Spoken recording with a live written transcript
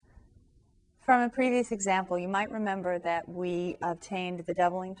From a previous example, you might remember that we obtained the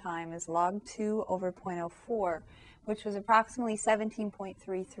doubling time as log 2 over 0.04, which was approximately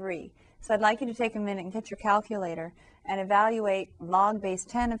 17.33. So I'd like you to take a minute and get your calculator and evaluate log base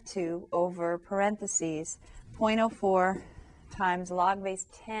 10 of 2 over parentheses 0.04 times log base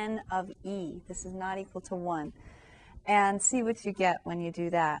 10 of e. This is not equal to 1. And see what you get when you do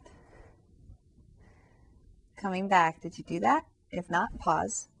that. Coming back, did you do that? If not,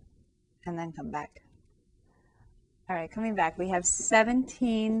 pause and then come back. All right, coming back, we have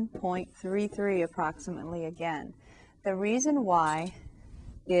 17.33 approximately again. The reason why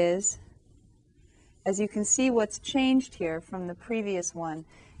is, as you can see, what's changed here from the previous one.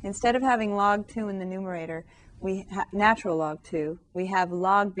 Instead of having log 2 in the numerator, we natural log 2, we have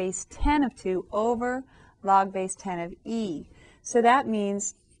log base 10 of 2 over log base 10 of e. So that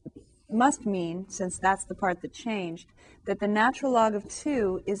must mean, since that's the part that changed, that the natural log of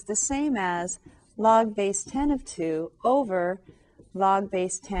 2 is the same as log base 10 of 2 over log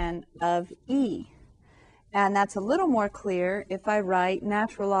base 10 of e. And that's a little more clear if I write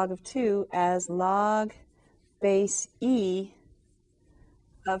natural log of 2 as log base e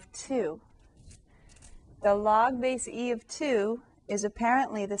of 2. The log base e of 2 is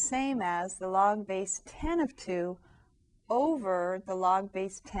apparently the same as the log base 10 of 2 over the log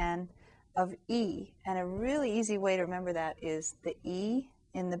base 10 of e. And a really easy way to remember that is the e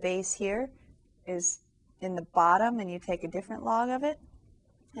in the base here is in the bottom and you take a different log of it.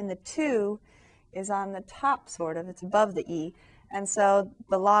 And the 2 is on the top, sort of, it's above the e. And so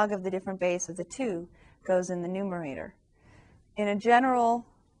the log of the different base of the 2 goes in the numerator. In a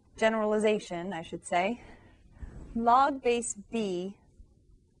generalization, I should say, log base b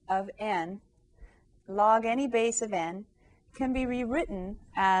of n, log any base of n, can be rewritten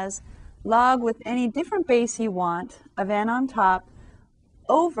as log with any different base you want of n on top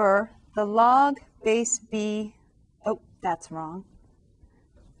over the log base b, oh, that's wrong.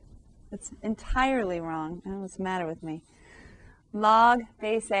 That's entirely wrong. I don't know what's the matter with me. Log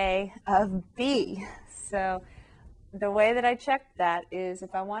base a of b. So the way that I checked that is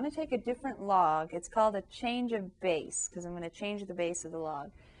if I want to take a different log, it's called a change of base, because I'm going to change the base of the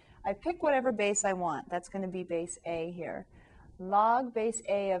log. I pick whatever base I want. That's going to be base a here. Log base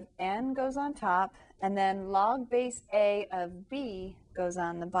a of n goes on top, and then log base a of b goes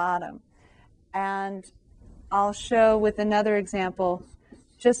on the bottom. And I'll show with another example,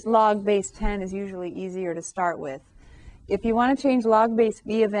 just log base 10 is usually easier to start with. If you want to change log base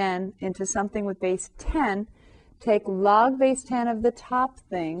b of n into something with base 10, take log base 10 of the top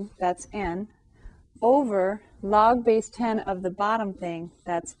thing, that's n, over log base 10 of the bottom thing,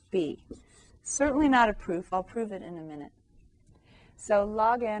 that's b. Certainly not a proof. I'll prove it in a minute. So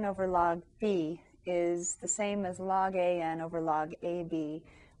log n over log b is the same as log an over log ab,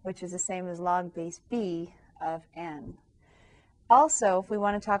 which is the same as log base b of n. Also, if we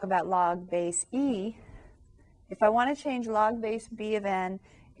want to talk about log base e, if I want to change log base b of n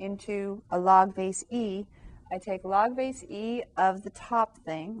into a log base e, I take log base e of the top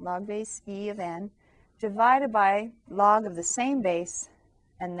thing, log base e of n, divided by log of the same base,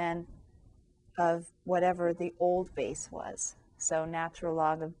 and then of whatever the old base was. So natural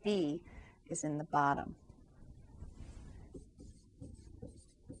log of b is in the bottom.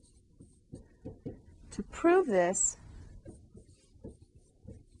 To prove this,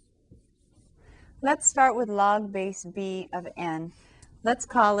 let's start with log base b of n. Let's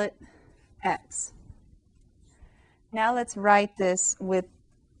call it x. Now let's write this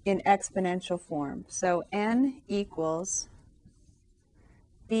in exponential form. So n equals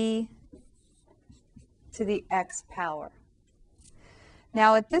b to the x power.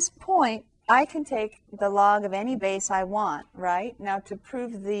 Now at this point, I can take the log of any base I want, right? Now to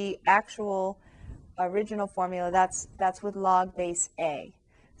prove the actual original formula, that's with log base a.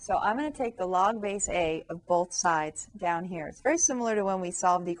 So I'm going to take the log base a of both sides down here. It's very similar to when we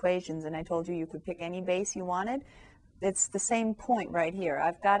solved equations and I told you you could pick any base you wanted. It's the same point right here.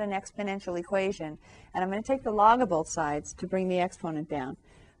 I've got an exponential equation, and I'm going to take the log of both sides to bring the exponent down.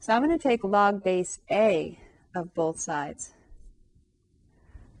 So I'm going to take log base a of both sides.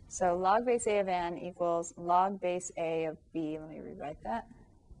 So log base a of n equals log base a of b. Let me rewrite that.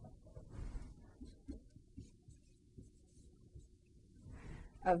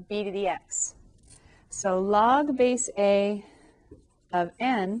 Of b to the x. So log base a of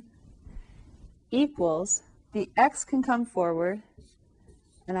n equals, the x can come forward,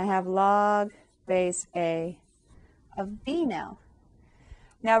 and I have log base a of b now.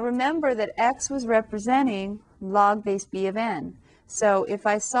 Now remember that x was representing log base b of n. So if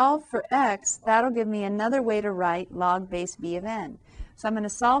I solve for x, that'll give me another way to write log base b of n. So I'm going to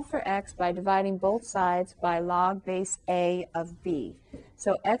solve for x by dividing both sides by log base a of b.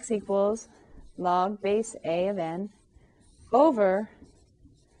 So x equals log base a of n over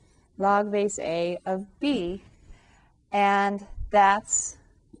log base a of b, and that's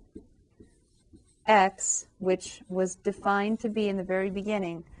x, which was defined to be in the very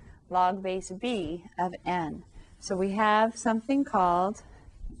beginning, log base b of n. So we have something called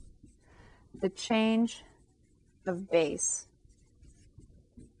the change of base.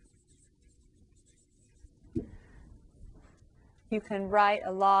 You can write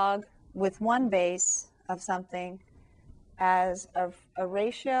a log with one base of something as a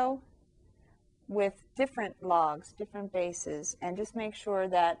ratio with different logs, different bases, and just make sure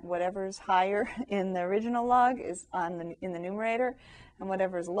that whatever's higher in the original log is in the numerator, and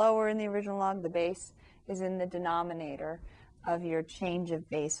whatever's lower in the original log, the base, is in the denominator of your change of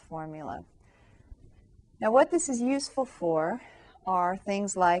base formula. Now what this is useful for are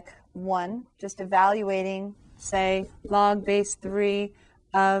things like, one, just evaluating, say, log base 3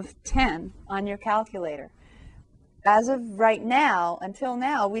 of 10 on your calculator. As of right now, until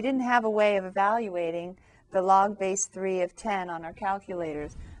now, we didn't have a way of evaluating the log base 3 of 10 on our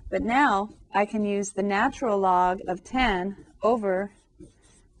calculators. But now I can use the natural log of 10 over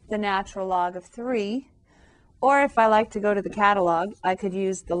the natural log of 3. Or if I like to go to the catalog, I could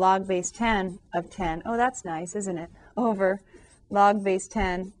use the log base 10 of 10. Oh, that's nice, isn't it? Over log base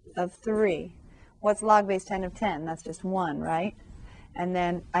 10 of 3. What's log base 10 of 10? That's just 1, right? And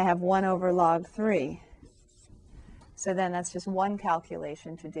then I have 1 over log 3. So then that's just one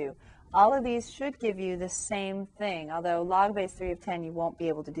calculation to do. All of these should give you the same thing, although log base 3 of 10 you won't be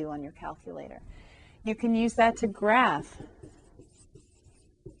able to do on your calculator. You can use that to graph,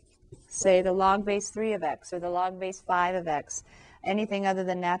 say, the log base 3 of x or the log base 5 of x. Anything other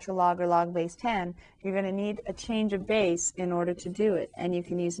than natural log or log base 10, you're going to need a change of base in order to do it. And you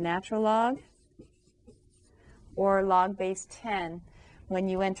can use natural log or log base 10 when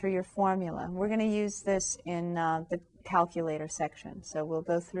you enter your formula. We're going to use this in the calculator section, so we'll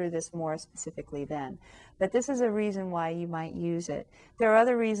go through this more specifically then. But this is a reason why you might use it. There are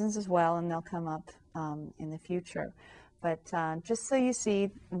other reasons as well, and they'll come up in the future. But just so you see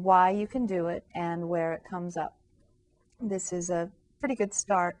why you can do it and where it comes up. This is a pretty good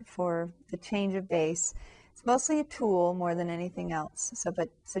start for the change of base. It's mostly a tool more than anything else. So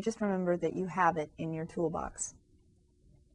just remember that you have it in your toolbox.